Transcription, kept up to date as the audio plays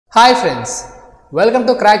Hi friends, welcome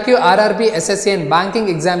to Crack You RRB SSC and Banking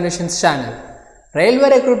Examinations channel. Railway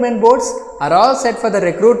recruitment boards are all set for the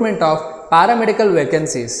recruitment of paramedical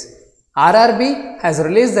vacancies. RRB has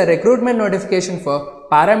released the recruitment notification for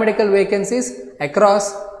paramedical vacancies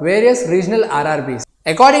across various regional RRBs.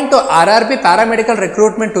 According to RRB Paramedical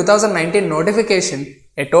Recruitment 2019 notification,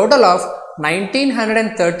 a total of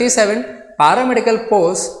 1937 paramedical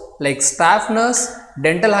posts like staff nurse,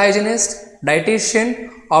 dental hygienist, dietitian,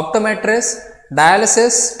 optometrist,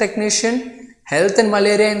 dialysis technician, health and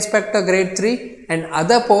malaria inspector grade 3 and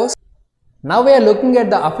other posts. Now we are looking at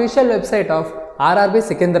the official website of RRB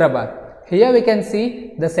Secunderabad. Here we can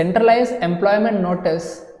see the centralized employment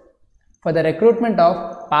notice for the recruitment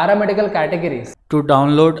of paramedical categories. To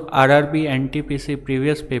download RRB NTPC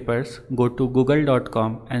previous papers, go to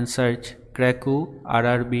google.com and search Kraku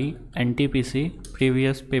RRB NTPC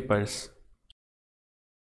previous papers.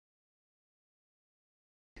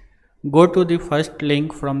 Go to the first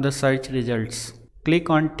link from the search results. Click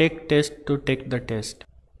on Take Test to take the test.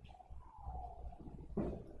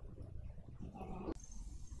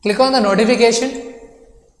 Click on the notification.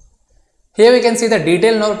 Here we can see the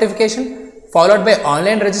detailed notification followed by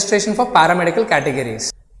online registration for paramedical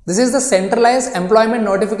categories. This is the centralized employment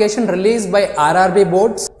notification released by RRB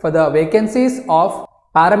boards for the vacancies of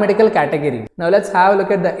paramedical category. Now let's have a look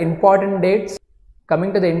at the important dates.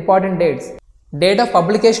 Coming to the important dates. Date of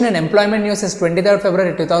publication in employment news is 23rd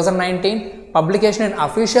February 2019. Publication in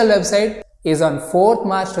official website is on 4th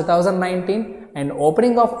March 2019 and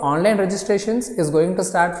opening of online registrations is going to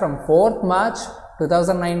start from 4th March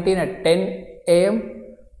 2019 at 10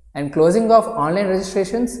 AM and closing of online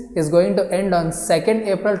registrations is going to end on 2nd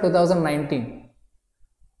April 2019.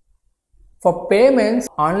 For payments,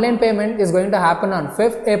 online payment is going to happen on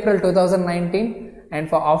 5th April 2019 and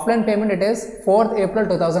for offline payment it is 4th April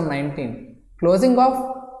 2019. Closing of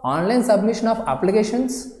online submission of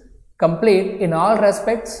applications complete in all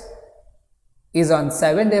respects is on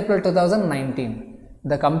 7th April 2019.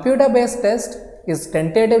 The computer based test is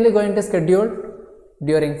tentatively going to schedule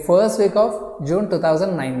during first week of June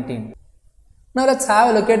 2019. Now let's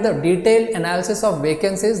have a look at the detailed analysis of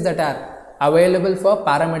vacancies that are available for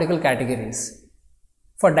paramedical categories.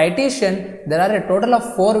 For dietitian, there are a total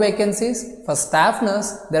of 4 vacancies. For staff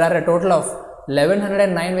nurse, there are a total of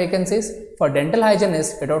 1109 vacancies. For dental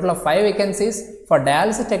hygienist, a total of 5 vacancies. For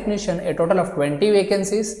dialysis technician, a total of 20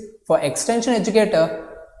 vacancies. For extension educator,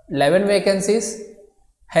 11 vacancies.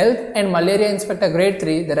 Health and malaria inspector grade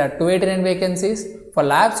 3, there are 289 vacancies. For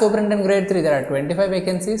lab superintendent grade 3, there are 25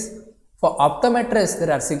 vacancies. For optometrist,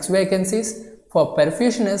 there are 6 vacancies. For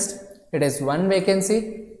perfusionist, it is 1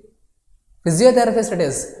 vacancy. Physiotherapist, it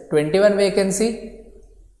is 21 vacancy.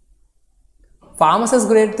 Pharmacist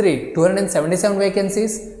grade 3, 277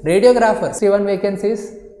 vacancies. Radiographer, 61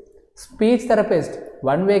 vacancies. Speech therapist,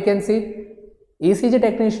 1 vacancy. ECG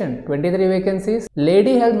technician, 23 vacancies.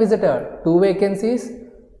 Lady health visitor, 2 vacancies.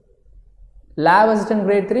 Lab assistant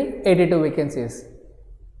grade 3, 82 vacancies.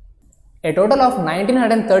 A total of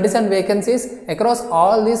 1937 vacancies across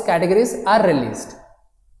all these categories are released.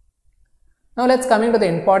 Now let's come into the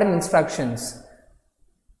important instructions.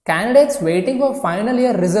 Candidates waiting for final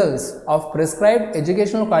year results of prescribed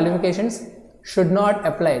educational qualifications should not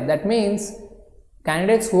apply. That means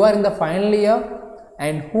candidates who are in the final year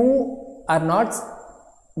and who are not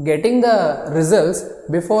getting the results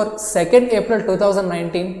before 2nd April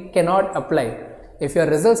 2019 cannot apply. If your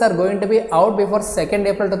results are going to be out before 2nd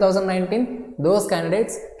April 2019, those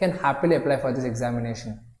candidates can happily apply for this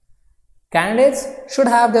examination. Candidates should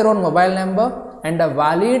have their own mobile number and a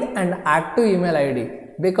valid and active email ID,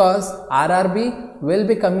 because RRB will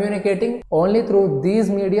be communicating only through these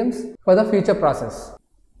mediums for the future process.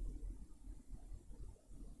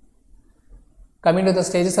 Coming to the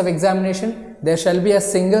stages of examination, there shall be a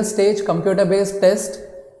single stage computer based test.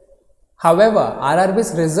 However,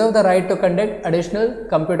 RRBs reserve the right to conduct additional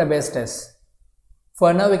computer based tests.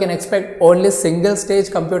 For now, we can expect only single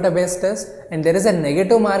stage computer based test and there is a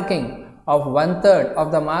negative marking of 1/3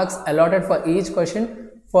 of the marks allotted for each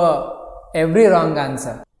question for every wrong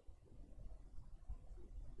answer.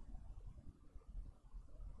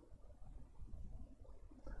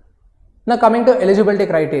 Now coming to eligibility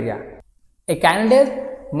criteria. A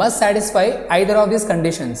candidate must satisfy either of these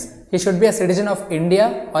conditions. He should be a citizen of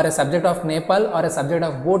India or a subject of Nepal or a subject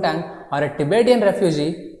of Bhutan or a Tibetan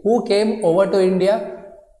refugee who came over to India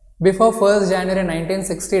before 1st January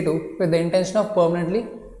 1962 with the intention of permanently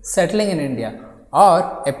settling in India,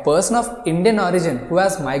 or a person of Indian origin who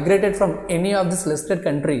has migrated from any of these listed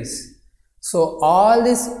countries. So all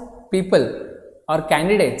these people or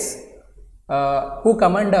candidates who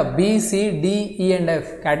come under B, C, D, E and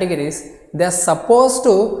F categories, they are supposed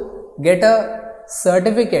to get a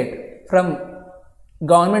certificate from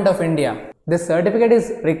Government of India. This certificate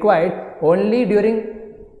is required only during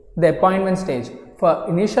the appointment stage. For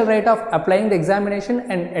initial rate of applying the examination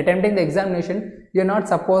and attempting the examination, you are not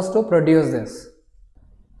supposed to produce this.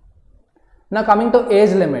 Now coming to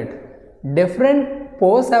age limit, different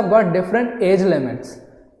posts have got different age limits,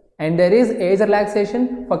 and there is age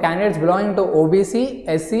relaxation for candidates belonging to OBC,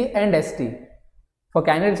 SC and ST. For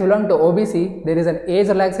candidates belonging to OBC, there is an age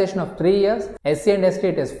relaxation of 3 years, SC and ST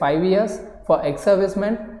it is 5 years, for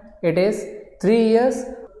ex-servicemen it is 3 years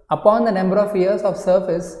upon the number of years of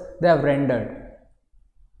service they have rendered.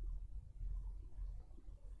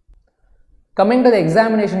 Coming to the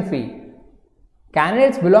examination fee,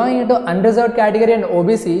 candidates belonging into unreserved category and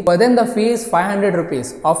OBC, for them the fee is 500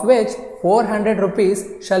 rupees, of which 400 rupees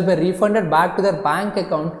shall be refunded back to their bank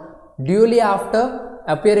account duly after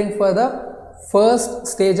appearing for the first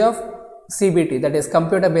stage of CBT, that is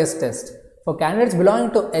computer based test. For candidates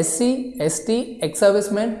belonging to SC, ST,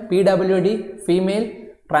 ex-servicemen, PWD, female,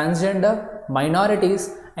 transgender,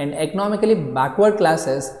 minorities and economically backward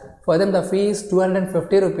classes, for them the fee is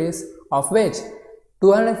 250 rupees, of which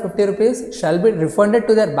 250 rupees shall be refunded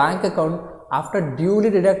to their bank account after duly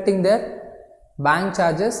deducting their bank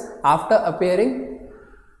charges after appearing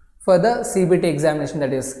for the CBT examination,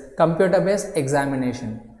 that is computer based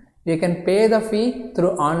examination. You can pay the fee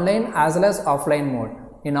through online as well as offline mode.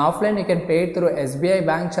 In offline you can pay it through SBI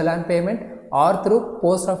bank challan payment or through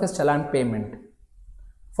post office challan payment.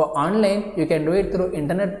 For online you can do it through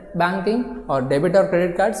internet banking or debit or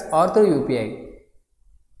credit cards or through UPI.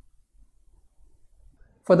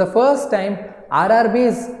 For the first time, RRB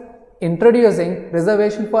is introducing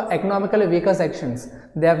reservation for economically weaker sections.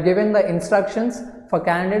 They have given the instructions for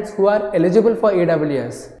candidates who are eligible for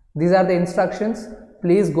EWS. These are the instructions.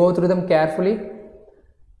 Please go through them carefully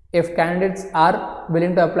if candidates are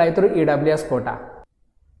willing to apply through EWS quota.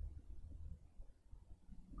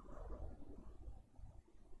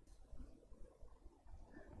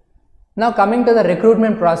 Now coming to the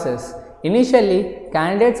recruitment process. Initially,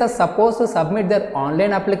 candidates are supposed to submit their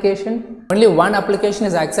online application. Only one application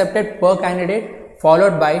is accepted per candidate,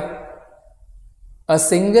 followed by a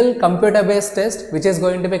single computer based test which is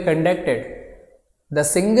going to be conducted. The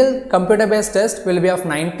single computer based test will be of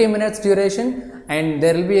 90 minutes duration and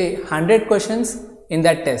there will be 100 questions in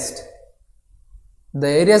that test. The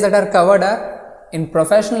areas that are covered are in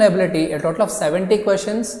professional ability a total of 70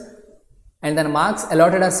 questions and then marks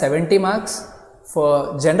allotted are 70 marks.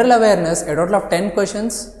 For general awareness, a total of 10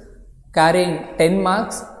 questions carrying 10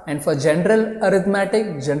 marks, and for general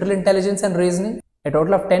arithmetic, general intelligence and reasoning, a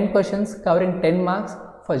total of 10 questions covering 10 marks.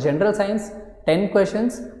 For general science, 10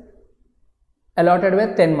 questions allotted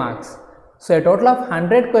with 10 marks. So a total of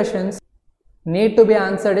 100 questions need to be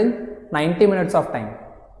answered in 90 minutes of time.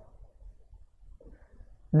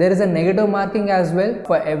 There is a negative marking as well.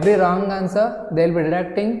 For every wrong answer, they will be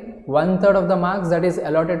deducting 1/3 of the marks that is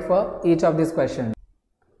allotted for each of these questions.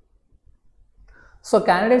 So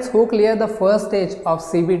candidates who clear the first stage of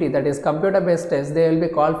CBT, that is computer based test, they will be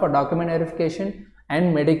called for document verification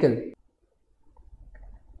and medical.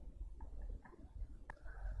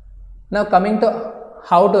 Now coming to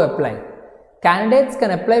how to apply. Candidates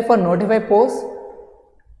can apply for notified posts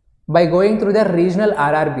by going through their regional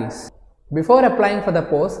RRBs. Before applying for the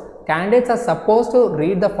post, candidates are supposed to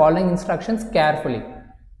read the following instructions carefully.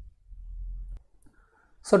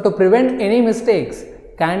 So to prevent any mistakes,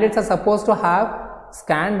 candidates are supposed to have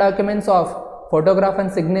scanned documents of photograph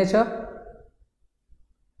and signature,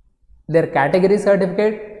 their category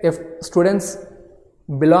certificate if students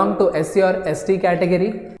belong to SC or ST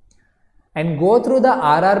category, and go through the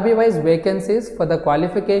RRB wise vacancies for the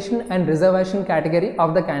qualification and reservation category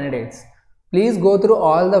of the candidates. Please go through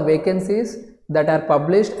all the vacancies that are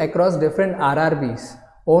published across different RRBs.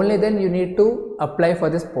 Only then you need to apply for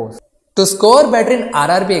this post. To score better in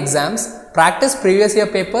RRB exams, practice previous year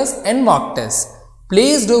papers and mock tests.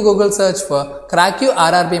 Please do Google search for CrackU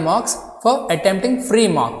RRB mocks for attempting free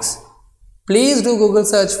mocks. Please do Google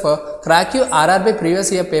search for CrackU RRB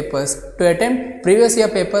previous year papers to attempt previous year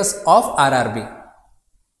papers of RRB.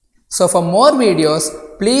 So for more videos,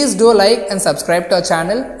 please do like and subscribe to our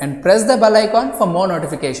channel and press the bell icon for more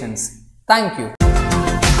notifications. Thank you.